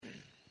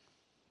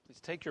Please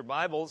take your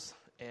Bibles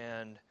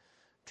and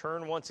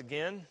turn once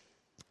again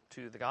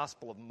to the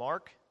Gospel of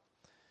Mark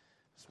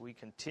as we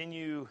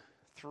continue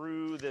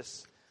through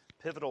this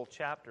pivotal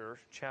chapter,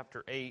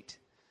 chapter 8.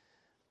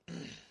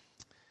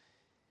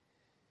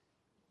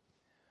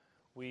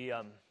 We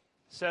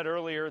said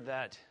earlier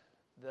that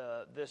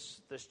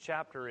this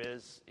chapter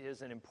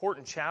is an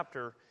important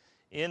chapter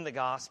in the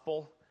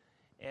Gospel,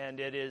 and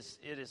it is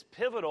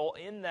pivotal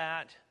in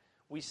that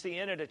we see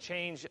in it a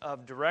change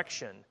of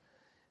direction.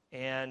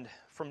 And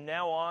from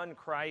now on,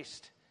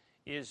 Christ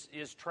is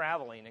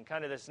traveling. And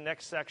kind of this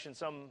next section,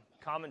 some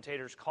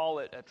commentators call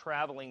it a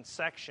traveling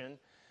section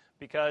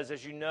because,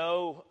 as you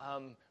know,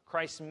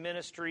 Christ's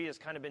ministry has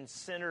kind of been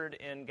centered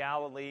in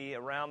Galilee,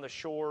 around the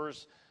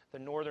shores, the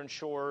northern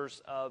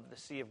shores of the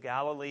Sea of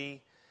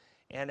Galilee.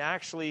 And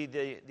actually,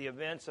 the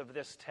events of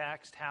this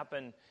text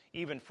happen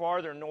even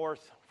farther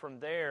north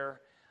from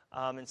there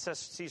in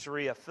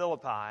Caesarea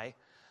Philippi.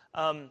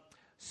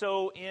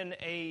 So in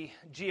a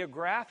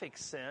geographic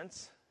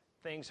sense,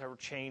 things are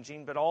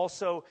changing, but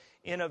also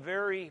in a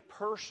very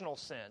personal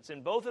sense.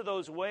 In both of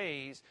those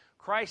ways,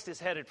 Christ is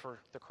headed for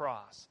the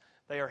cross.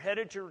 They are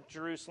headed to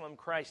Jerusalem.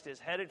 Christ is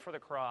headed for the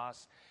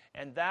cross.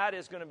 And that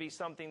is going to be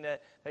something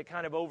that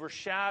kind of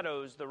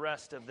overshadows the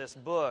rest of this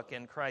book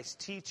and Christ's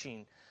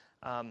teaching.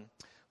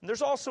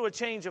 There's also a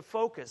change of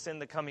focus in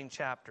the coming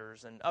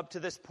chapters. And up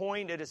to this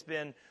point, it has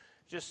been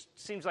just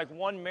seems like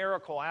one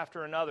miracle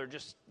after another.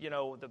 Just,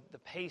 the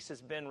pace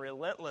has been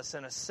relentless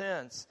in a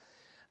sense.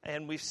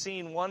 And we've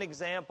seen one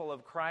example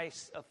of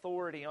Christ's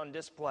authority on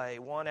display,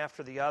 one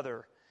after the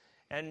other.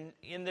 And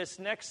in this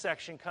next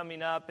section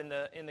coming up in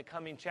the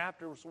coming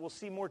chapters, we'll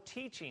see more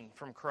teaching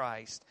from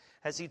Christ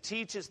as he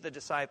teaches the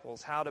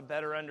disciples how to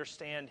better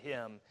understand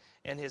him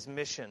and his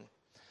mission.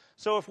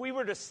 So if we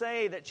were to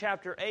say that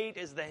chapter 8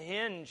 is the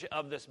hinge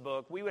of this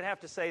book, we would have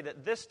to say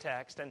that this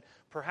text, and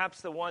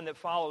perhaps the one that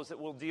follows that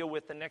we'll deal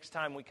with the next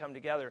time we come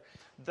together,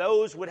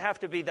 those would have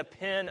to be the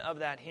pin of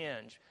that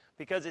hinge,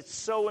 because it's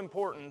so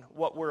important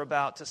what we're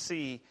about to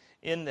see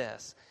in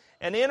this.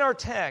 And in our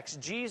text,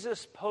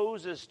 Jesus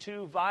poses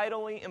two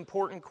vitally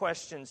important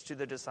questions to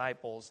the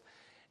disciples.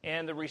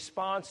 And the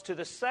response to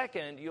the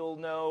second, you'll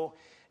know,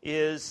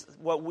 is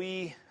what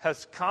we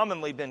have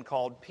commonly been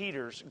called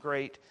Peter's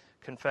great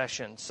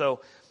confession.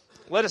 So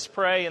let us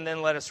pray and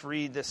then let us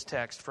read this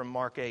text from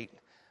Mark 8,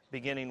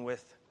 beginning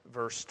with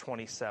verse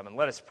 27.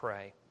 Let us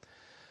pray.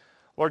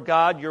 Lord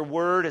God, your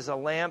word is a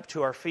lamp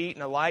to our feet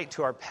and a light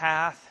to our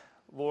path.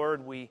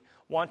 Lord, we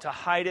want to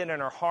hide it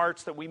in our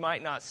hearts that we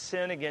might not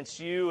sin against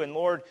you. And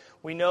Lord,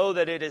 we know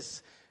that it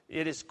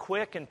is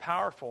quick and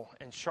powerful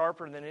and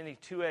sharper than any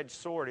two-edged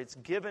sword. It's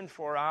given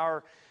for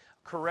our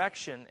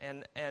correction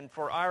and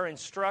for our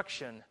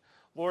instruction.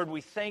 Lord,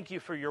 we thank you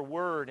for your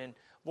word, and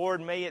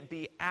Lord, may it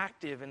be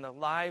active in the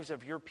lives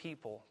of your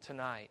people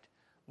tonight.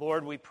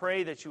 Lord, we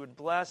pray that you would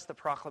bless the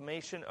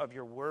proclamation of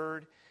your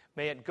word.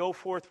 May it go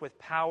forth with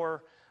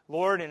power.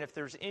 Lord, and if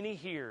there's any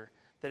here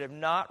that have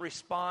not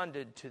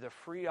responded to the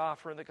free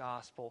offer of the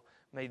gospel,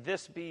 may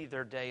this be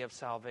their day of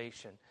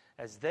salvation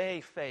as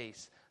they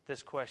face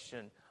this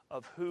question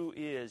of who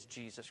is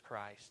Jesus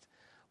Christ.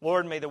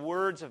 Lord, may the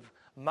words of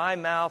my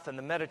mouth and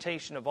the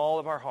meditation of all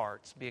of our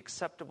hearts be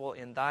acceptable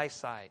in thy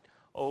sight,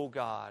 O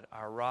God,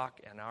 our rock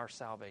and our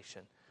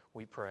salvation,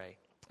 we pray.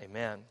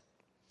 Amen.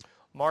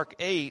 Mark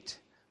 8,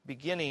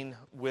 beginning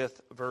with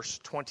verse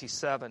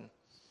 27.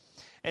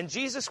 And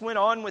Jesus went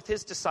on with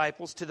his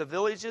disciples to the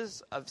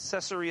villages of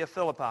Caesarea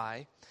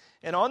Philippi,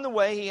 and on the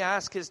way he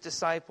asked his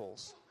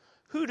disciples,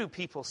 "Who do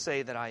people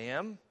say that I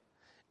am?"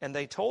 And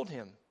they told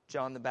him,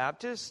 "John the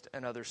Baptist,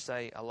 and others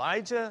say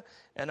Elijah,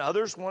 and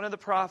others one of the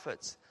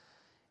prophets."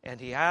 And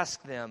he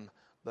asked them,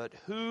 "But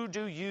who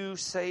do you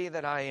say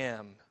that I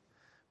am?"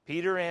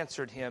 Peter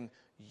answered him,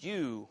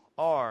 "You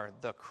are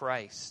the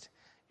Christ."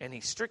 And he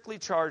strictly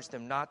charged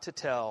them to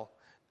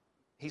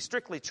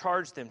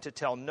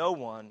tell no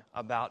one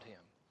about him.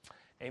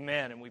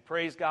 Amen. And we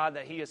praise God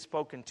that he has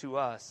spoken to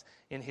us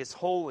in his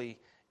holy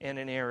and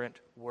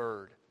inerrant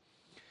word.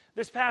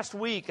 This past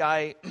week,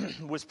 I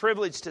was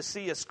privileged to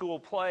see a school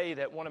play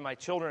that one of my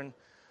children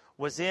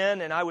was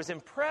in, and I was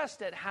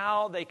impressed at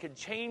how they could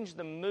change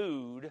the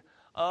mood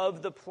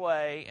of the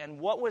play and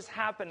what was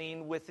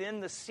happening within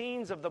the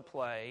scenes of the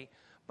play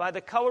by the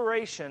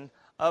coloration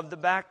of the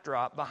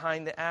backdrop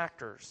behind the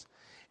actors.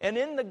 And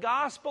in the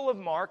Gospel of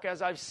Mark,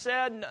 as I've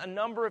said a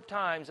number of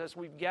times as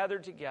we've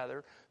gathered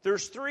together,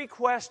 there's three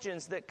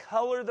questions that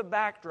color the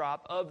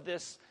backdrop of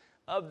this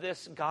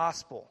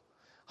gospel.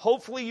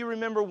 Hopefully you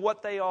remember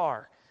what they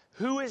are.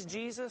 Who is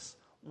Jesus?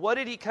 What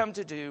did he come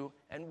to do?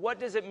 And what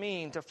does it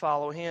mean to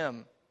follow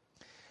him?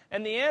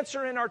 And the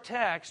answer in our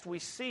text we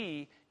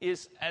see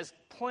is as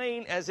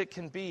plain as it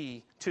can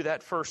be to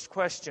that first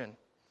question.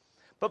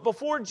 But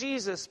before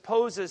Jesus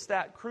poses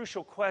that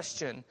crucial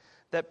question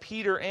that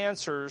Peter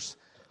answers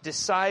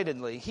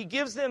decidedly, he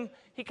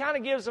kind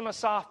of gives them a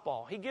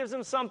softball. He gives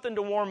them something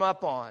to warm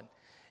up on.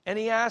 And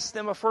he asks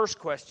them a first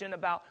question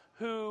about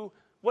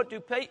what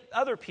do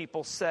other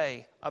people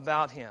say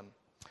about him?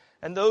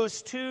 And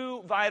those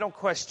two vital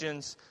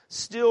questions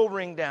still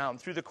ring down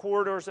through the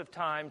corridors of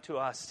time to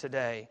us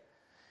today.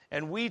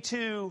 And we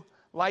too,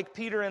 like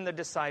Peter and the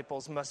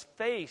disciples, must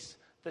face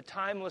the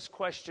timeless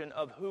question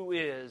of who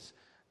is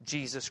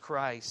Jesus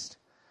Christ.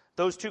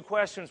 Those two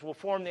questions will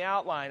form the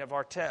outline of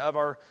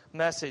our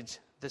message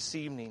this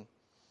evening.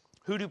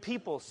 Who do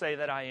people say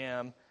that I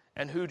am,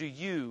 and who do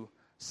you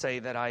say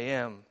that I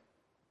am?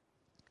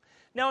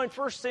 Now, in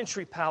first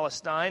century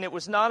Palestine, it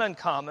was not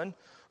uncommon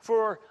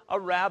for a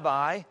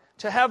rabbi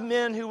to have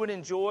men who would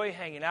enjoy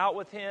hanging out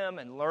with him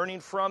and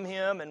learning from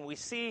him. And we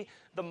see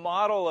the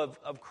model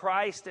of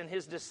Christ and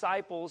his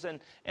disciples,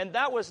 and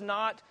that was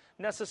not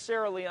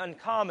necessarily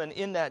uncommon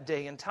in that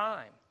day and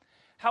time.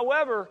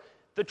 However,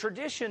 the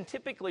tradition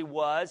typically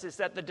is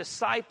that the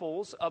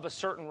disciples of a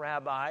certain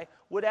rabbi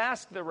would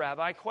ask the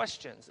rabbi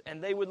questions,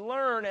 and they would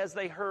learn as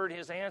they heard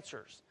his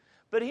answers.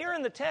 But here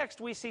in the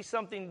text, we see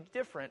something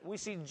different. We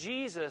see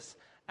Jesus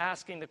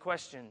asking the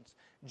questions.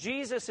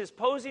 Jesus is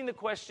posing the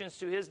questions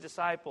to his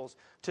disciples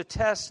to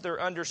test their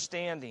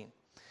understanding.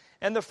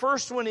 And the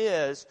first one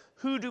is,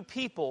 who do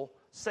people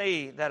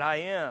say that I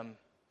am?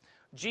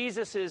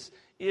 Jesus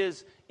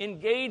is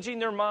engaging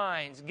their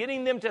minds,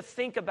 getting them to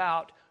think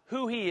about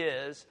who he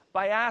is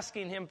by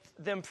asking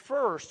them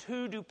first,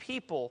 who do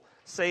people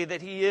say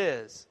that he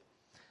is?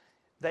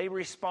 They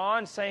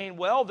respond saying,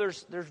 well,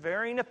 there's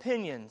varying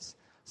opinions.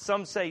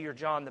 Some say you're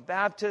John the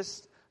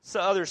Baptist, so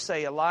others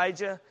say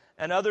Elijah,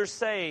 and others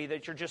say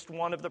that you're just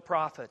one of the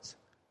prophets.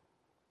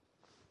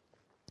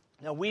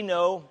 Now we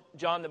know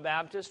John the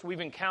Baptist. We've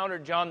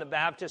encountered John the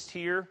Baptist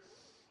here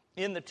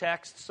in the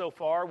text so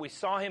far. We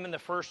saw him in the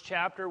first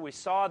chapter. We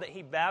saw that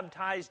he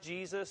baptized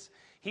Jesus.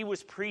 He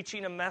was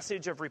preaching a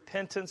message of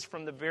repentance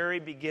from the very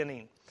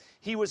beginning.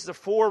 He was the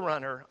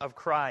forerunner of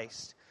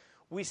Christ.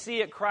 We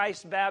see at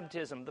Christ's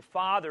baptism the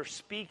Father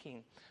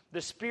speaking,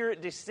 the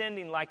Spirit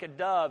descending like a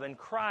dove, and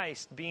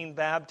Christ being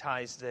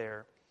baptized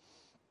there.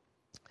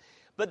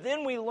 But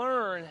then we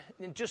learn,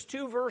 in just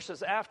 2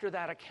 verses after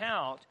that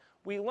account,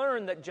 we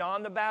learn that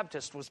John the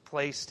Baptist was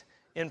placed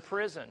in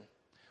prison.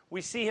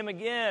 We see him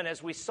again,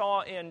 as we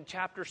saw in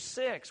chapter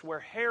 6,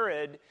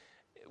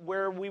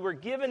 where we were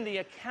given the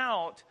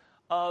account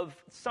of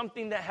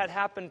something that had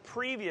happened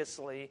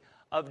previously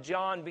of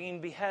John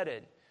being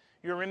beheaded.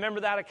 You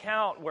remember that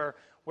account where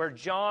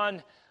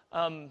John,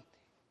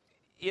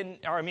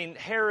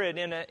 Herod,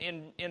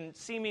 in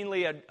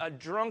seemingly a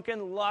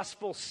drunken,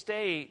 lustful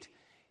state,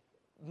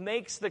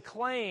 makes the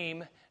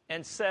claim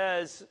and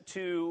says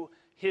to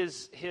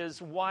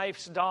his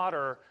wife's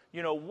daughter,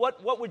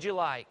 what would you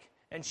like?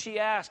 And she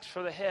asks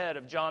for the head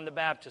of John the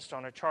Baptist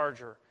on a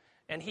charger.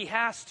 And he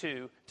has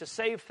to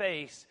save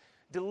face,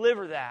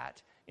 deliver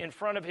that in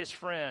front of his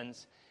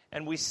friends.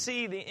 And we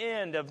see the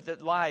end of the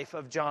life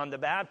of John the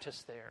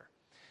Baptist there.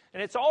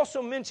 And it's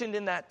also mentioned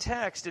in that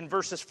text in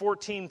verses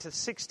 14 to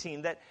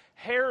 16 that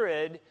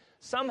Herod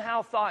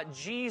somehow thought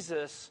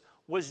Jesus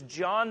was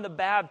John the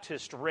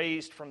Baptist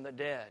raised from the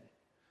dead.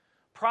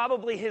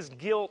 Probably his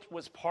guilt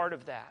was part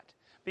of that,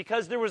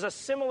 because there was a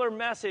similar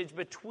message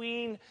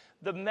between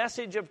the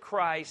message of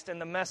Christ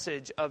and the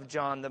message of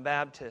John the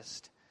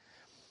Baptist.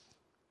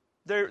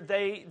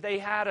 They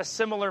had a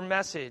similar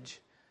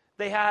message.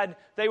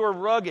 They were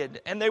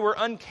rugged, and they were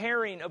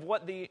uncaring of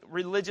what the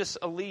religious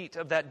elite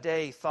of that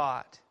day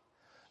thought.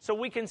 So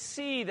we can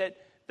see that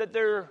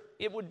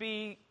it would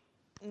be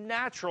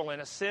natural, in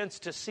a sense,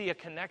 to see a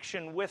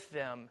connection with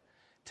them,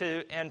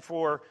 and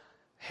for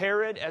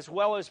Herod, as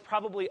well as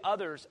probably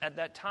others at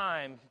that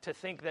time, to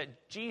think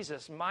that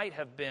Jesus might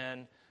have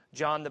been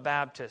John the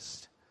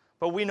Baptist.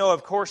 But we know,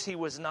 of course, he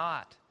was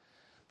not.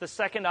 The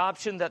second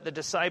option that the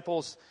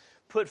disciples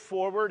put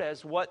forward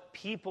as what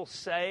people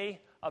say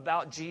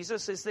about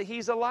Jesus is that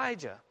he's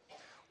Elijah.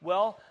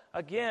 Well,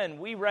 again,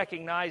 we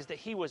recognize that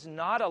he was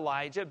not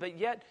Elijah, but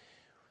yet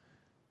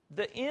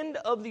the end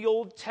of the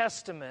Old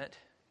Testament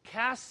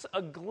casts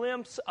a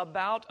glimpse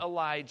about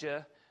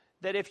Elijah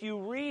that if you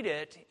read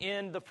it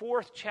in the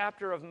 4th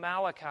chapter of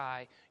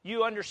Malachi,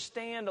 you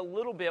understand a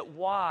little bit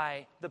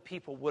why the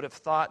people would have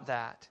thought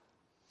that.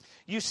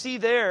 You see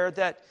there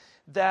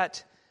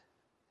that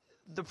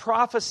the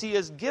prophecy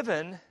is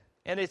given,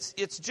 and it's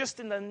just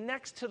in the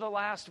next to the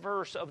last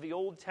verse of the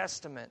Old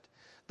Testament.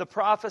 The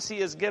prophecy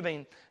is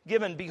given,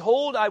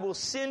 behold, I will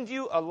send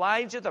you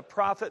Elijah the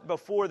prophet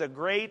before the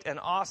great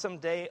and awesome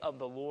day of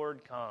the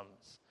Lord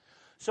comes.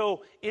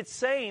 So it's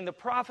saying, the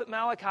prophet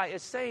Malachi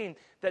is saying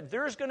that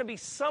there's going to be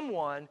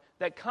someone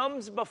that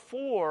comes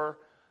before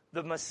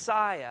the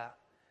Messiah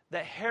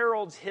that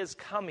heralds his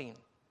coming.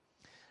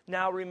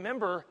 Now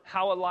remember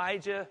how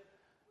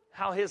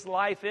his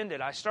life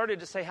ended. I started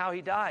to say how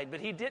he died,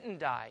 but he didn't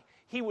die.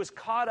 He was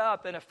caught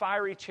up in a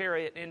fiery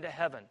chariot into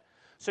heaven.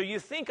 So you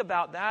think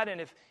about that, and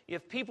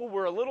if people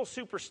were a little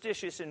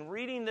superstitious in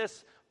reading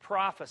this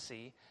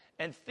prophecy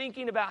and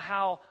thinking about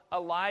how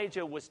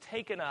Elijah was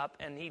taken up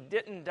and he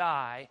didn't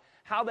die,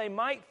 how they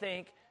might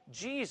think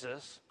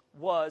Jesus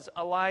was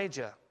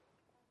Elijah.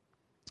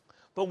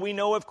 But we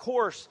know, of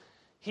course,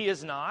 he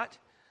is not.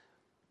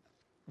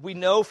 We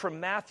know from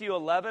Matthew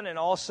 11 and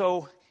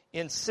also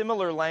in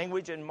similar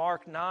language in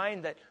Mark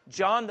 9 that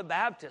John the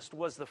Baptist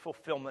was the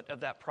fulfillment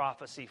of that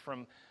prophecy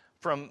from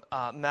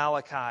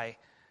Malachi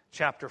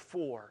chapter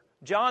 4.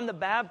 John the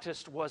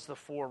Baptist was the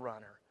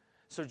forerunner.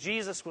 So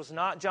Jesus was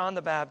not John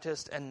the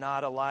Baptist and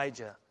not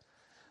Elijah.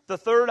 The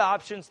third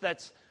option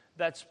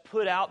that's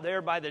put out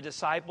there by the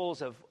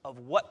disciples of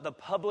what the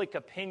public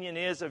opinion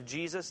is of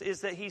Jesus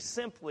is that he's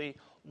simply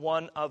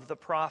one of the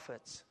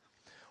prophets.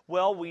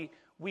 Well,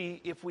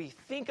 if we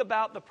think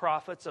about the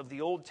prophets of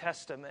the Old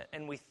Testament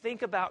and we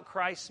think about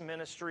Christ's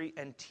ministry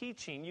and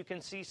teaching, you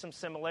can see some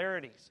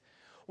similarities.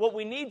 What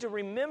we need to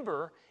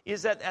remember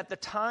is that at the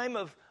time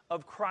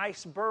of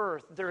Christ's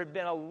birth, there had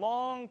been a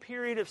long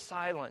period of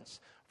silence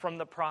from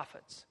the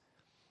prophets.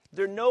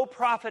 No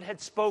prophet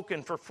had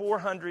spoken for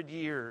 400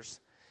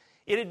 years.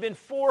 It had been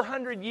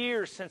 400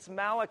 years since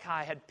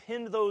Malachi had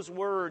penned those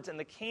words and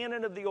the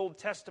canon of the Old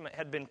Testament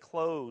had been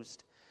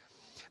closed.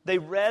 They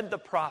read the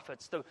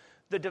prophets.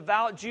 The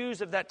devout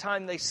Jews of that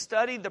time, they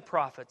studied the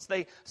prophets.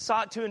 They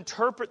sought to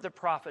interpret the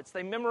prophets.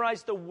 They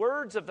memorized the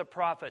words of the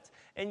prophets.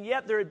 And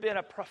yet there had been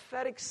a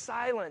prophetic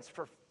silence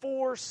for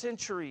 4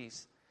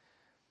 centuries.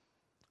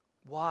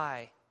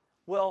 Why?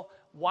 Well,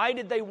 why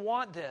did they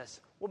want this?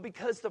 Well,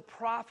 because the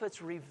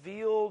prophets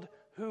revealed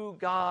who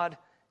God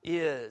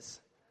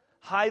is.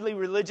 Highly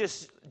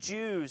religious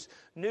Jews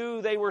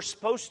knew they were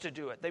supposed to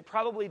do it. They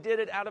probably did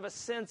it out of a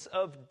sense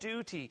of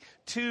duty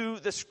to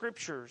the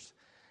Scriptures.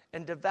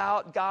 And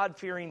devout,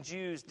 God-fearing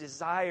Jews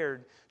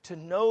desired to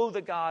know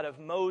the God of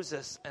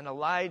Moses and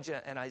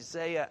Elijah and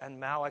Isaiah and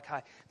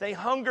Malachi. They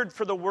hungered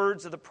for the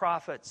words of the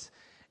prophets.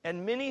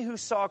 And many who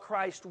saw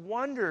Christ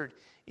wondered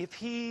if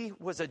he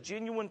was a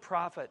genuine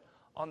prophet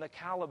on the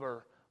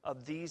caliber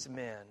of these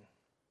men.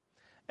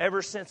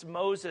 Ever since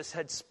Moses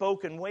had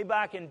spoken way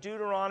back in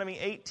Deuteronomy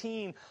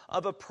 18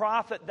 of a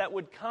prophet that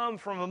would come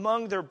from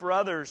among their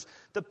brothers,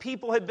 the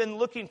people had been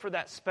looking for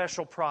that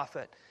special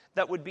prophet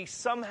that would be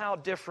somehow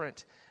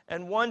different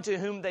and one to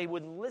whom they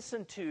would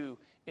listen to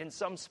in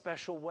some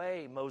special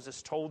way,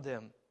 Moses told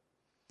them.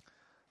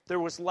 There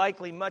was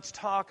likely much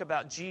talk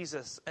about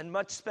Jesus and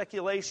much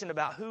speculation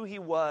about who he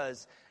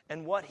was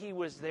and what he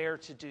was there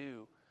to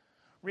do.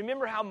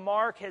 Remember how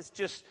Mark has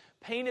just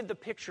painted the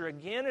picture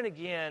again and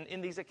again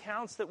in these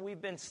accounts that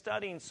we've been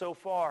studying so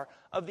far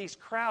of these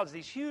crowds,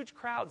 these huge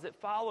crowds that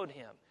followed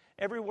him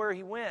everywhere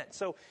he went.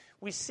 So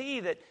we see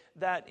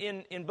that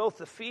in both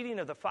the feeding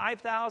of the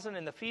 5,000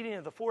 and the feeding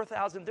of the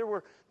 4,000, there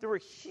were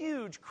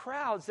huge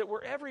crowds that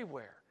were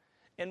everywhere.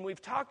 And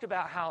we've talked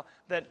about how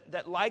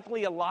that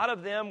likely a lot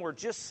of them were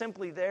just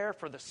simply there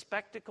for the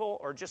spectacle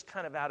or just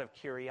kind of out of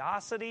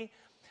curiosity.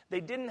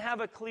 They didn't have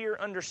a clear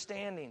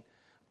understanding.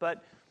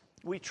 But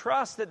we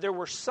trust that there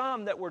were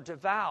some that were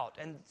devout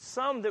and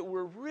some that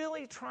were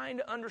really trying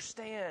to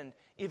understand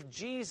if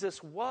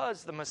Jesus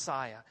was the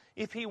Messiah,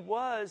 if he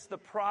was the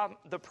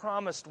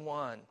promised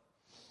one.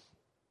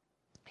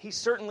 He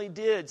certainly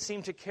did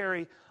seem to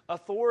carry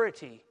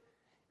authority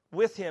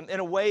with him in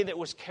a way that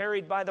was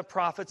carried by the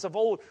prophets of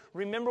old.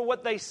 Remember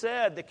what they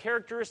said. The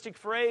characteristic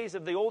phrase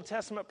of the Old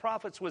Testament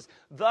prophets was,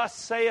 "Thus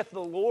saith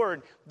the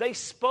Lord." They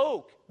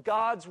spoke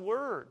God's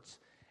words.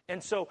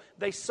 And so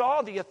they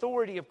saw the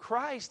authority of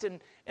Christ and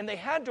they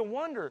had to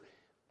wonder,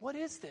 what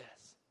is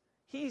this?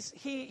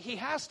 He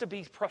has to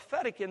be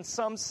prophetic in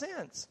some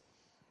sense.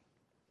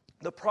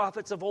 The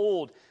prophets of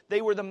old,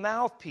 they were the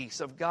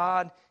mouthpiece of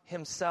God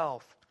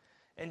himself.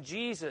 And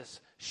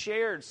Jesus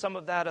shared some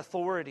of that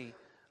authority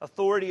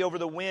over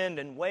the wind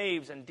and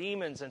waves and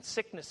demons and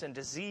sickness and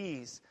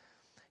disease.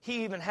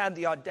 He even had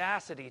the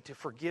audacity to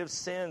forgive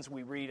sins,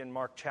 we read in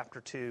Mark chapter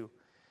 2.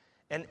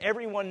 And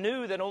everyone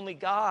knew that only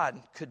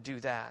God could do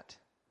that.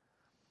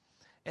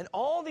 And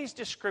all these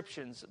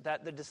descriptions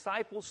that the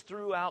disciples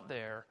threw out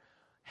there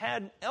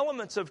had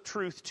elements of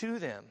truth to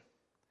them.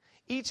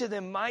 Each of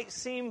them might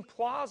seem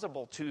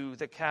plausible to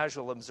the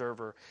casual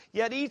observer,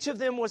 yet each of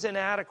them was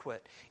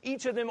inadequate.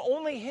 Each of them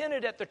only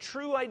hinted at the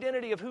true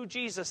identity of who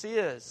Jesus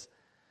is.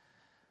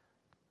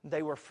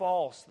 They were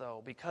false,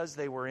 though, because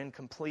they were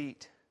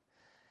incomplete.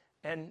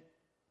 And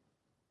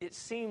it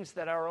seems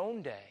that in our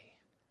own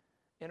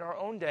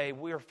day,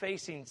 we are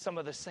facing some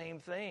of the same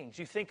things.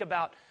 You think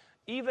about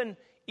even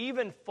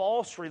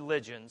false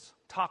religions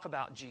talk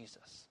about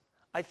Jesus.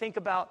 I think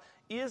about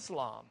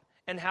Islam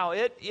and how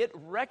it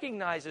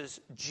recognizes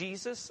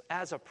Jesus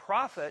as a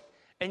prophet,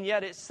 and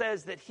yet it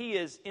says that he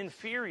is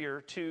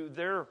inferior to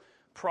their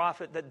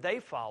prophet that they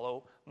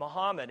follow,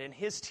 Muhammad, and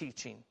his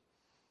teaching.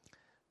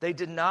 They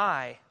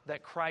deny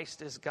that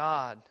Christ is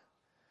God.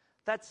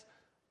 That's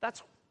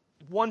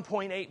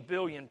 1.8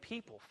 billion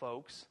people,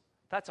 folks.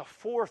 That's a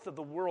fourth of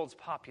the world's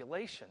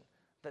population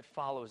that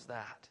follows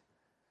that.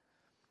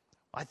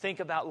 I think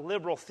about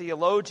liberal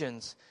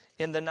theologians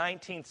in the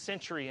 19th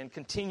century and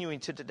continuing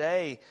to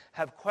today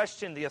have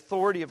questioned the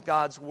authority of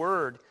God's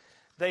Word.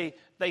 They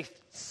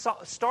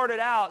started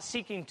out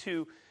seeking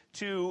to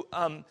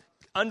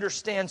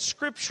understand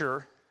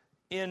Scripture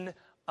in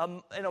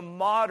a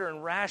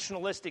modern,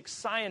 rationalistic,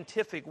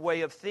 scientific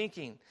way of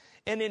thinking.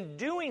 And in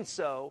doing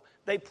so,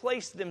 they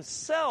placed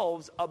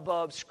themselves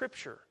above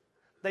Scripture.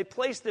 They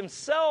placed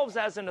themselves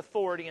as an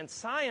authority and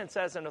science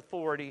as an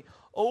authority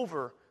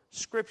over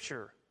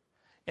Scripture.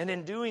 And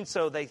in doing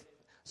so, they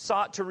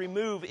sought to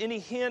remove any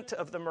hint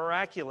of the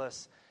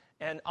miraculous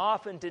and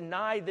often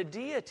deny the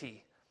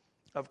deity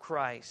of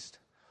Christ.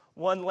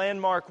 One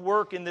landmark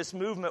work in this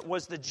movement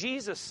was the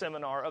Jesus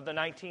Seminar of the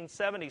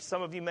 1970s.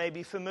 Some of you may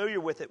be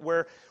familiar with it,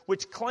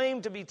 which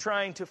claimed to be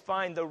trying to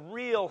find the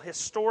real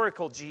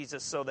historical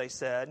Jesus, so they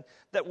said,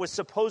 that was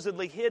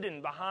supposedly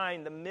hidden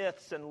behind the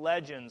myths and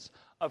legends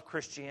of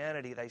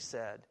Christianity, they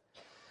said.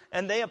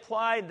 And they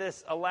applied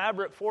this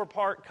elaborate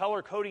 4-part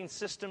color coding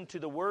system to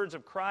the words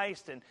of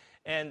Christ,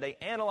 and they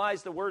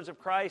analyzed the words of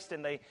Christ,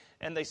 and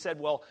they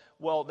said,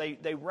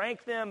 they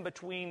ranked them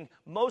between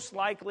most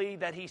likely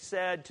that he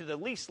said to the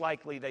least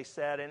likely they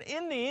said. And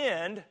in the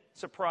end,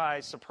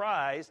 surprise,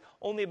 surprise,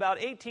 only about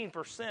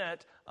 18%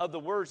 of the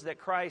words that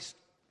Christ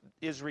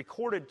is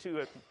recorded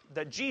to,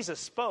 that Jesus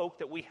spoke,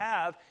 that we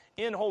have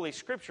in Holy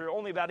Scripture,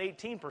 only about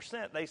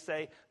 18%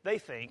 they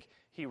think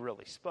he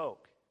really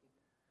spoke.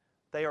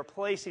 They are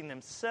placing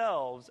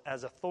themselves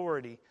as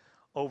authority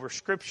over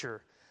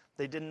Scripture.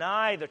 They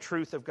deny the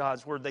truth of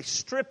God's Word. They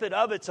strip it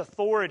of its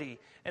authority.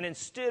 And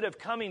instead of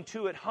coming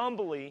to it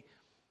humbly,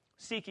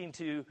 seeking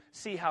to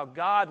see how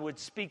God would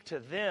speak to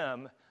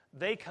them,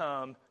 they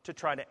come to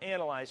try to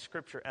analyze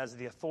Scripture as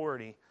the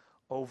authority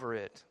over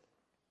it.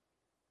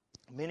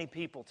 Many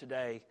people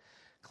today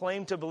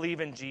claim to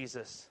believe in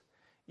Jesus,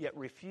 yet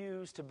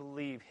refuse to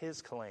believe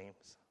His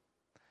claims.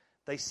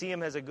 They see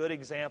Him as a good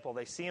example.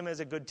 They see Him as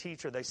a good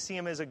teacher. They see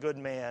Him as a good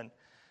man.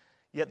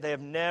 Yet they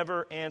have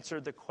never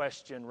answered the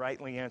question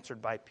rightly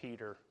answered by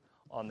Peter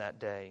on that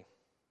day.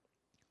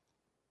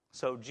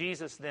 So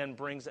Jesus then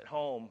brings it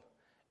home,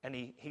 and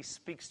he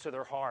speaks to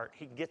their heart.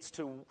 He gets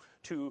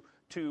to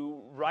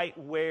right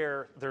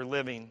where they're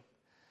living.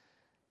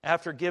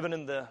 After giving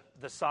them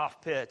the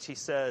soft pitch, he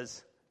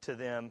says to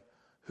them,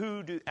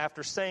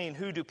 after saying,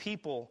 "Who do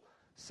people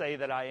say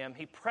that I am?"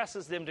 he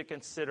presses them to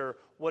consider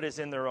what is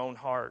in their own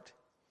heart.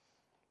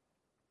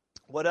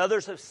 What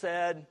others have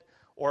said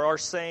or are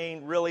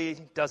saying really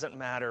doesn't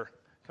matter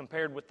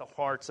compared with the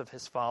hearts of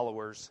his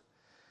followers.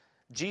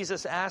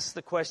 Jesus asks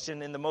the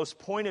question in the most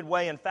pointed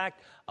way. In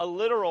fact, a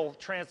literal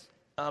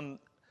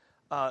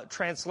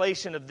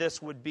translation of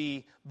this would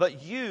be,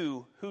 "But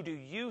you, who do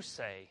you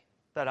say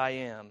that I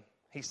am?"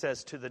 he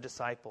says to the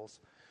disciples.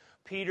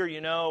 Peter,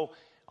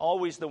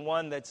 always the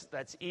one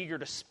that's eager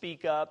to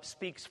speak up,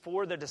 speaks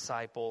for the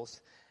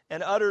disciples,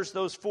 and utters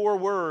those 4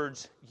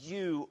 words,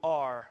 "You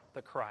are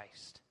the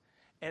Christ."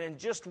 And in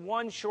just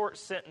one short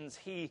sentence,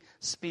 he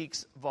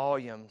speaks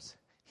volumes.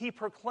 He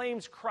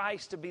proclaims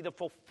Christ to be the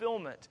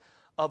fulfillment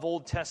of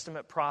Old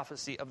Testament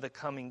prophecy of the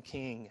coming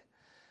King.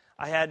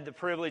 I had the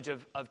privilege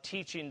of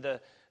teaching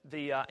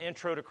the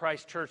Intro to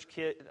Christ Church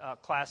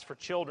class for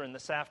children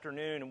this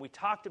afternoon, and we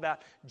talked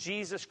about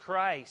Jesus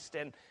Christ.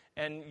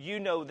 And you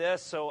know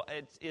this, so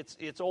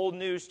it's old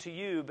news to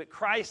you. But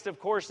Christ, of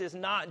course, is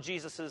not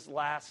Jesus'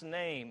 last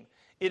name.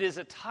 It is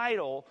a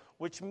title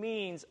which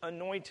means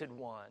anointed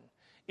one.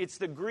 It's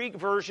the Greek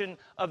version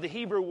of the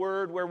Hebrew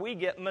word where we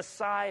get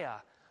Messiah,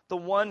 the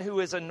one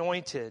who is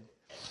anointed.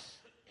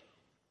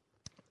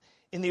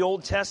 In the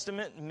Old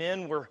Testament,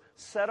 men were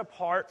set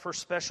apart for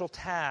special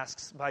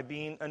tasks by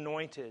being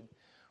anointed.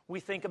 We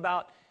think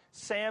about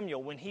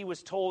Samuel when he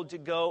was told to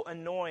go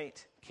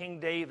anoint King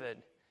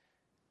David.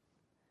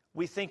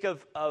 We think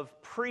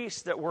of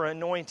priests that were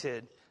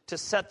anointed to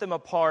set them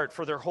apart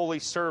for their holy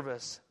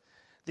service.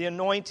 The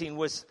anointing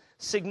was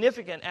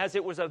significant as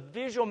it was a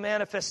visual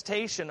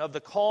manifestation of the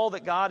call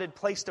that God had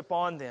placed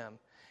upon them.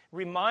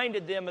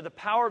 Reminded them of the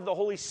power of the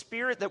Holy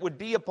Spirit that would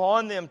be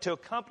upon them to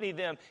accompany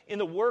them in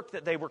the work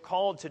that they were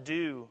called to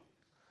do.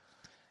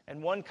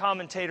 And one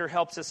commentator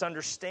helps us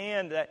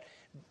understand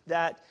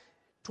that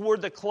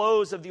toward the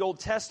close of the Old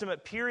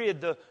Testament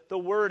period, the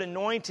word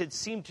anointed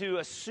seemed to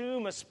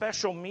assume a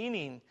special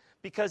meaning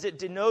because it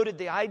denoted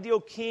the ideal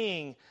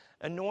king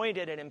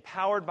anointed and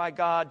empowered by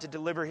God to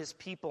deliver his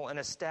people and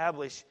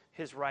establish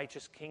his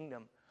righteous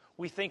kingdom.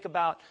 We think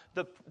about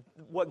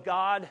what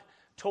God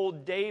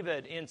told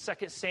David in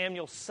 2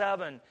 Samuel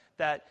 7,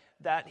 that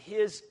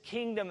his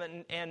kingdom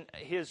and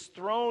his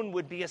throne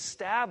would be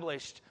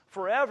established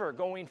forever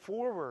going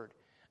forward.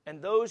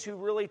 And those who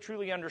really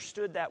truly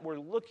understood that were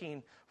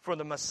looking for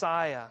the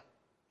Messiah.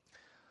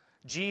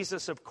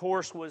 Jesus, of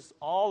course, was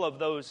all of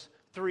those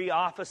 3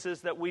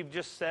 offices that we've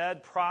just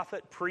said: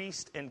 prophet,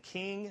 priest, and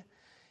king.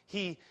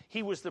 He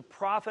was the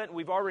prophet.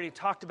 We've already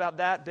talked about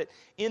that, but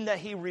in that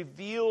he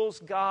reveals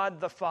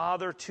God the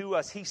Father to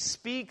us. He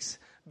speaks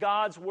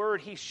God's word.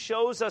 He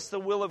shows us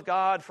the will of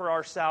God for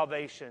our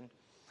salvation.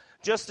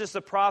 Just as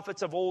the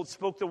prophets of old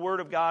spoke the word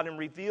of God and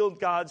revealed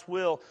God's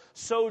will,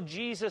 so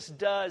Jesus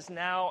does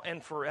now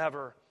and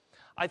forever.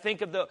 I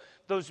think of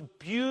those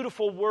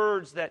beautiful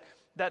words that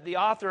the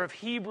author of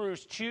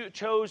Hebrews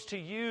chose to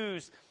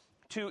use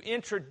to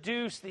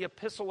introduce the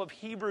epistle of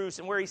Hebrews,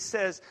 and where he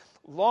says,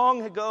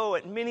 "Long ago,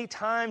 at many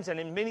times and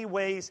in many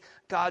ways,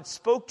 God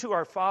spoke to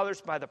our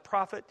fathers by the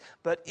prophet,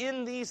 but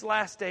in these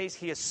last days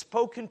he has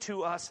spoken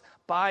to us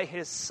by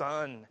his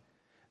Son.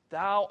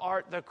 Thou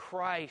art the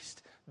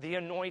Christ, the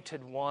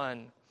Anointed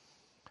One.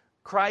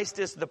 Christ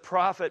is the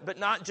prophet, but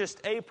not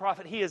just a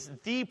prophet. He is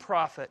the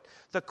prophet,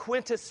 the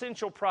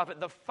quintessential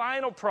prophet, the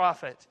final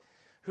prophet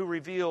who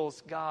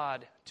reveals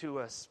God to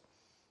us.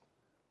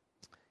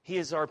 He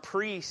is our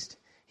priest.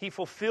 He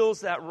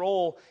fulfills that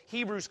role.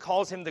 Hebrews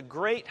calls him the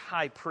great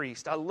high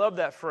priest. I love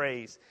that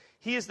phrase.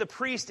 He is the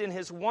priest in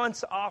his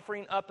once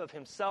offering up of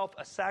himself,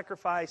 a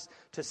sacrifice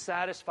to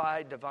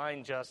satisfy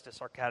divine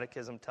justice, our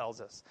catechism tells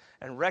us,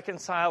 and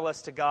reconcile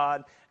us to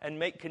God and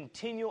make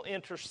continual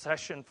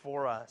intercession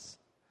for us.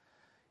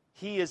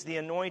 He is the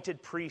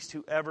anointed priest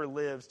who ever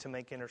lives to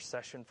make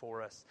intercession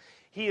for us.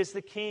 He is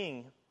the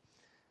king.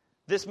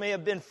 This may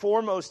have been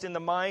foremost in the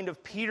mind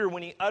of Peter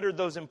when he uttered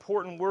those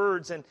important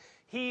words, and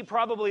he,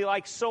 probably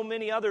like so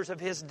many others of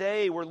his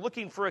day, were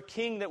looking for a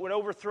king that would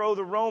overthrow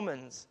the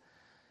Romans.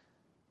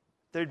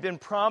 There had been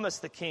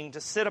promised the king to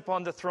sit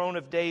upon the throne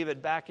of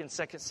David back in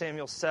 2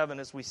 Samuel 7,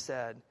 as we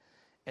said.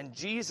 And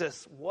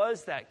Jesus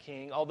was that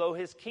king, although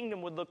his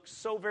kingdom would look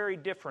so very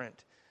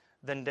different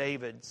than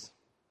David's.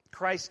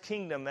 Christ's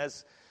kingdom,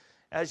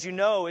 as you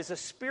know, is a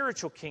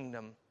spiritual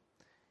kingdom.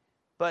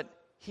 But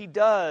he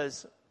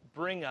does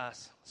bring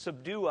us,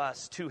 subdue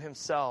us to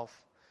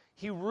himself.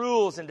 He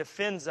rules and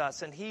defends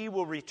us, and he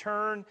will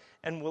return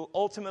and will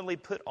ultimately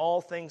put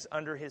all things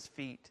under his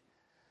feet.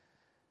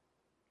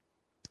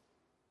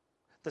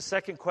 The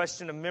second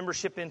question of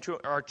membership into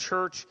our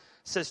church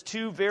says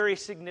two very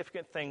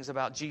significant things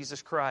about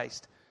Jesus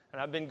Christ.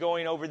 And I've been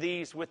going over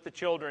these with the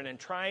children and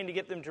trying to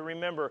get them to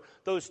remember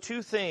those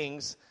two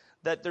things,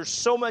 that there's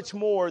so much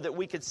more that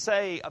we could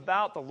say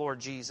about the Lord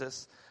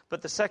Jesus.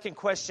 But the second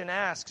question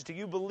asks, do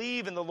you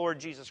believe in the Lord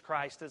Jesus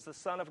Christ as the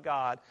Son of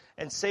God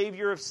and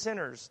Savior of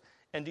sinners?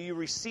 And do you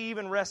receive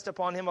and rest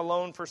upon him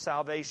alone for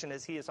salvation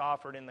as he is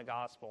offered in the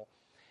gospel?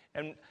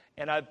 And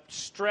I've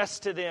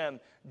stressed to them,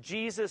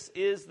 Jesus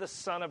is the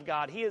Son of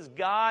God. He is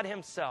God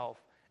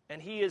himself,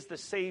 and he is the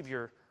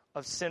Savior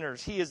of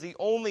sinners. He is the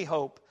only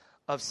hope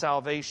of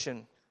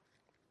salvation.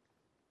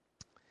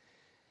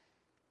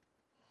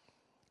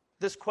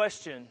 This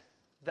question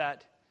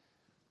that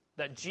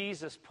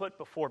Jesus put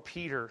before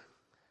Peter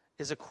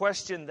is a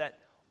question that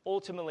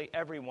ultimately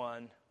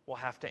everyone will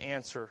have to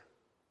answer.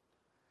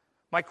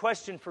 My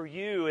question for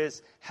you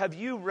is, have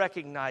you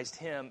recognized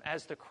him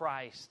as the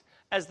Christ,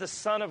 as the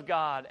Son of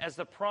God, as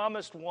the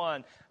promised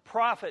one,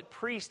 prophet,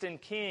 priest,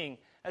 and king,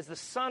 as the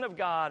Son of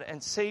God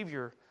and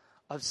Savior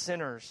of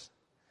sinners?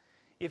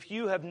 If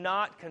you have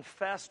not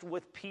confessed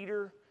with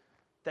Peter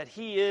that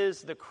he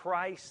is the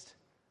Christ,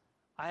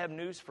 I have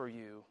news for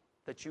you,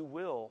 that you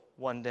will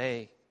one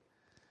day.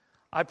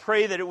 I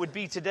pray that it would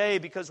be today,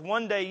 because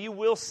one day you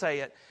will say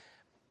it.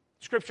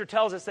 Scripture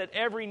tells us that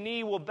every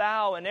knee will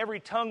bow and every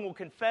tongue will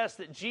confess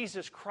that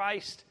Jesus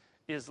Christ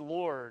is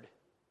Lord.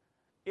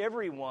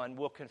 Everyone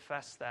will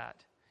confess that,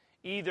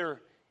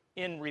 either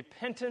in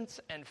repentance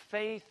and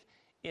faith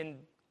in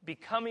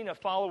becoming a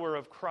follower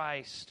of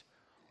Christ,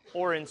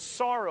 or in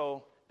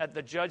sorrow at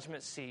the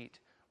judgment seat,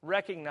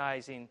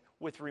 recognizing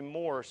with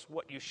remorse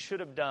what you should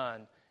have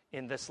done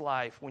in this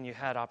life when you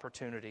had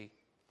opportunity.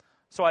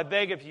 So I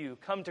beg of you,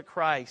 come to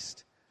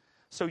Christ,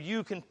 so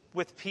you can,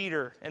 with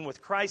Peter and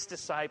with Christ's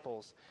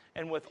disciples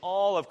and with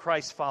all of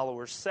Christ's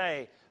followers,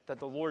 say that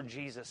the Lord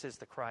Jesus is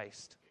the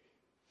Christ.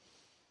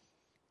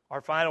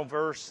 Our final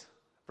verse,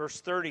 verse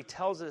 30,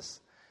 tells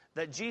us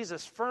that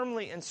Jesus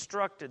firmly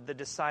instructed the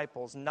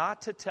disciples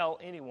not to tell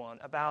anyone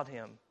about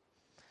him.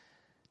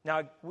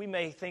 Now, we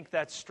may think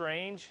that's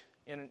strange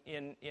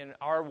in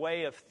our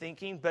way of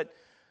thinking, but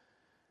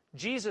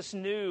Jesus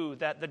knew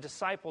that the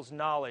disciples'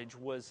 knowledge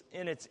was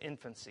in its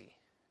infancy.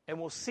 And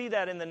we'll see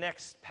that in the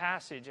next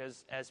passage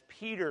as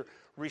Peter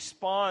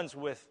responds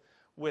with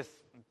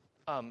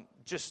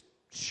just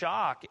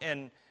shock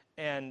and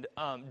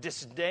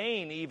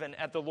disdain even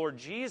at the Lord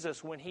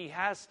Jesus when he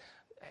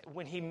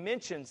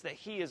mentions that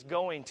he is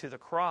going to the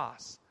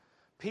cross.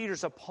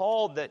 Peter's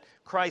appalled that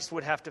Christ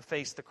would have to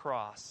face the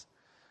cross.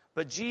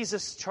 But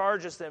Jesus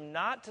charges them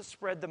not to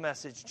spread the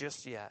message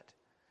just yet.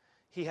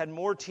 He had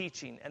more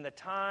teaching, and the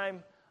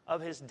time of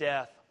his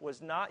death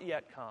was not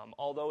yet come,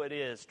 although it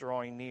is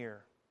drawing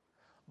near.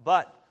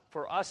 But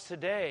for us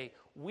today,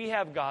 we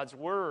have God's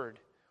Word.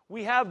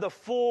 We have the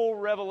full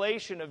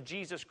revelation of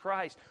Jesus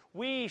Christ.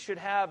 We should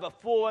have a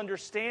full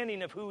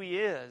understanding of who he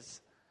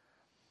is.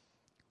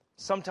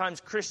 Sometimes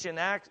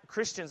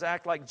Christians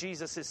act like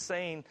Jesus is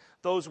saying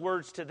those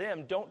words to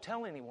them, don't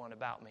tell anyone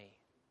about me.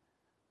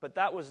 But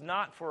that was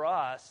not for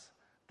us.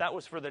 That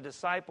was for the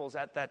disciples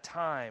at that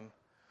time.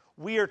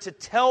 We are to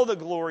tell the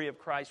glory of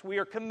Christ. We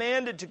are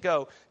commanded to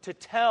go, to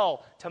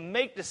tell, to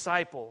make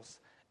disciples,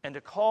 and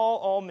to call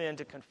all men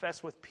to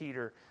confess with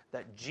Peter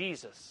that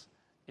Jesus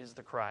is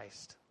the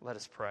Christ. Let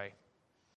us pray.